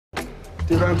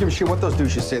Dude, I don't give a shit what those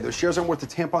douches say. Those shares aren't worth the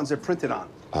tampons they're printed on.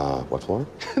 What for?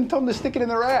 Tell them to stick it in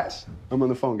their ass. I'm on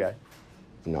the phone, guy.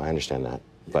 No, I understand that,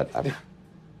 but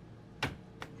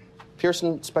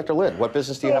Pearson Specter Litt, what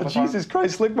business do you have? Jesus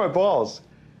Christ, lick my balls.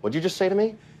 What'd you just say to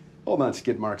me? Hold on,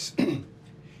 skid marks.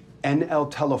 En el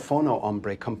telefono,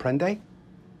 hombre, comprende?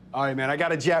 All right, man, I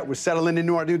got a jet. We're settling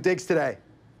into our new digs today.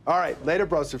 All right, later,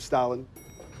 Broseph Stalin.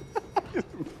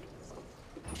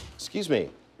 Excuse me.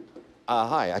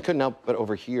 Hi, I couldn't help but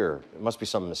overhear. It must be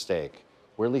some mistake.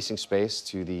 We're leasing space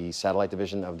to the satellite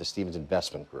division of the Stevens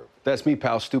Investment Group. That's me,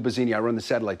 pal, Stu Bazzini. I run the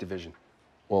satellite division.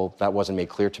 Well, that wasn't made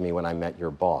clear to me when I met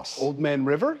your boss. Old Man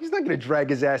River? He's not gonna drag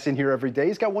his ass in here every day.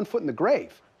 He's got one foot in the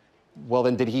grave. Well,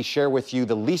 then did he share with you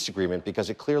the lease agreement because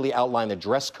it clearly outlined the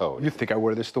dress code? You think I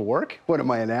wear this to work? What,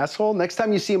 am I an asshole? Next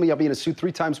time you see me, I'll be in a suit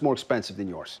 3 times more expensive than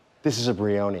yours. This is a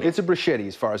Brioni. It's a bruschetti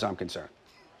as far as I'm concerned.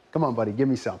 Come on, buddy, give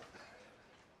me some.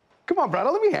 Come on, brother,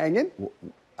 let me hang in.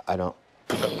 I don't...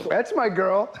 That's my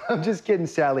girl. I'm just kidding,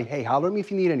 Sally. Hey, holler at me if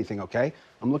you need anything, okay?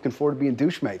 I'm looking forward to being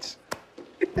douche mates.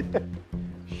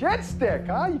 Shit stick,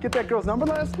 huh? You get that girl's number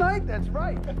last night? That's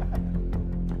right.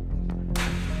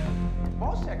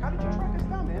 Ballsack, how did you track us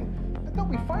down, man? I thought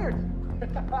we fired you.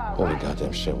 Holy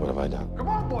goddamn shit, what have I done? Come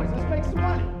on, boys, let's make some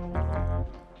money.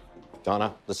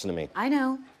 Donna, listen to me. I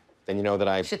know. Then you know that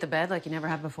I... Shit the bed like you never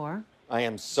have before. I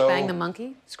am so... Bang the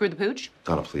monkey. Screw the pooch.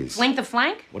 Donna, please. Flink the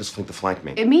flank. What does flink the flank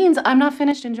mean? It means I'm not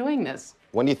finished enjoying this.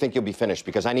 When do you think you'll be finished?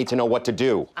 Because I need to know what to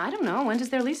do. I don't know. When does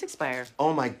their lease expire?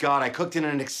 Oh my God, I cooked in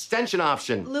an extension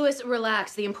option. Louis,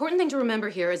 relax. The important thing to remember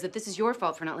here is that this is your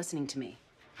fault for not listening to me.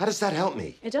 How does that help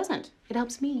me? It doesn't. It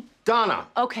helps me. Donna!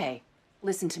 Okay,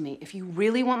 listen to me. If you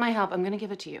really want my help, I'm gonna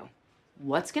give it to you.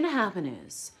 What's gonna happen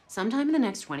is, sometime in the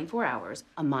next 24 hours,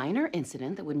 a minor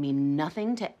incident that would mean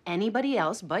nothing to anybody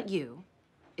else but you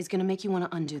is gonna make you want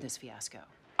to undo this fiasco.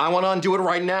 I want to undo it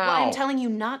right now. Well, I'm telling you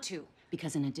not to,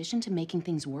 because in addition to making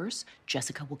things worse,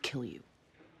 Jessica will kill you.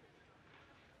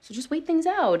 So just wait things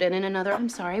out, and in another, I'm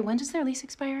sorry, when does their lease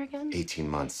expire again? 18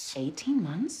 months. 18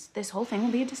 months? This whole thing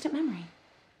will be a distant memory.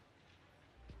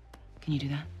 Can you do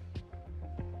that?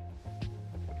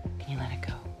 Can you let it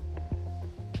go?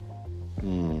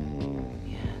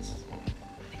 Yes, I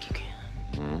think you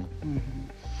can.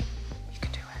 You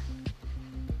can do it.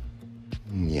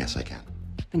 Yes, I can.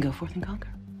 Then go forth and conquer.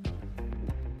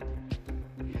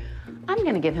 I'm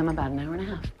gonna give him about an hour and a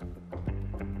half.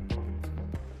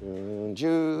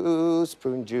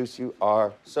 Prune juice, you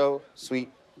are so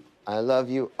sweet. I love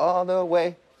you all the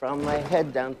way from my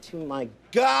head down to my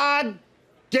God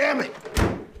damn it!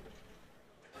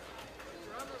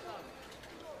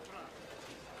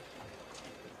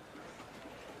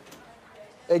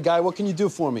 Hey, guy, what can you do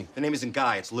for me? The name isn't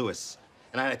Guy, it's Louis.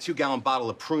 And I had a 2-gallon bottle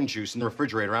of prune juice in the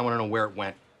refrigerator. I want to know where it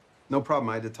went. No problem,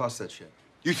 I had to toss that shit.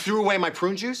 You threw away my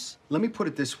prune juice? Let me put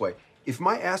it this way. If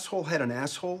my asshole had an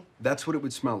asshole, that's what it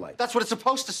would smell like. That's what it's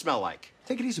supposed to smell like.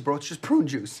 Take it easy, bro. It's just prune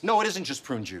juice. No, it isn't just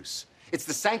prune juice. It's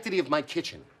the sanctity of my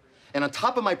kitchen. And on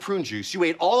top of my prune juice, you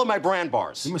ate all of my brand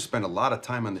bars. You must spend a lot of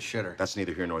time on the shitter. That's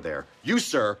neither here nor there. You,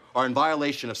 sir, are in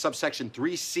violation of subsection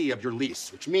 3C of your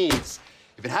lease, which means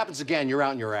if it happens again, you're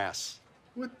out in your ass.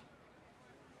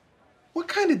 What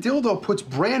kind of dildo puts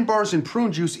brand bars and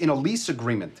prune juice in a lease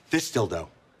agreement? This dildo.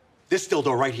 This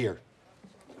dildo right here.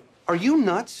 Are you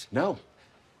nuts? No,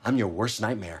 I'm your worst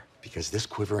nightmare because this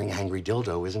quivering, angry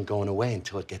dildo isn't going away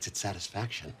until it gets its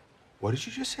satisfaction. What did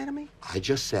you just say to me? I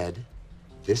just said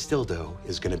this dildo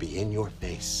is gonna be in your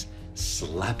face,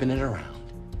 slapping it around,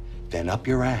 then up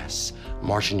your ass,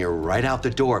 marching you right out the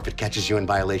door if it catches you in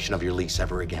violation of your lease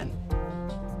ever again.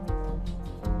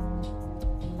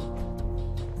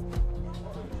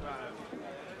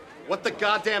 What the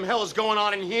goddamn hell is going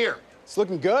on in here? It's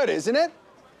looking good, isn't it?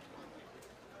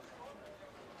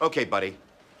 Okay, buddy.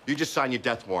 You just signed your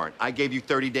death warrant. I gave you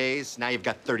 30 days, now you've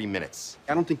got 30 minutes.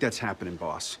 I don't think that's happening,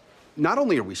 boss. Not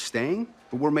only are we staying,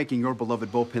 but we're making your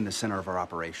beloved bullpen the center of our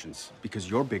operations. Because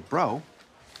your big bro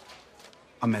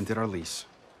amended our lease.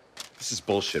 This is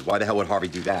bullshit. Why the hell would Harvey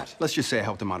do that? Let's just say I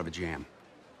helped him out of a jam.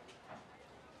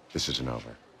 This isn't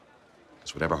over.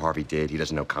 Because whatever Harvey did, he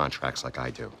doesn't know contracts like I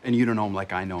do. And you don't know him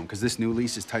like I know him, because this new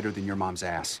lease is tighter than your mom's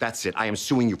ass. That's it. I am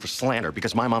suing you for slander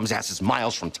because my mom's ass is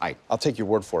miles from tight. I'll take your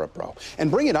word for it, bro. And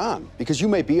bring it on, because you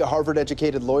may be a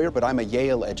Harvard-educated lawyer, but I'm a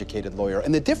Yale-educated lawyer.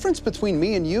 And the difference between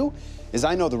me and you is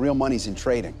I know the real money's in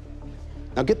trading.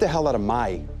 Now get the hell out of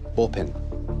my bullpen.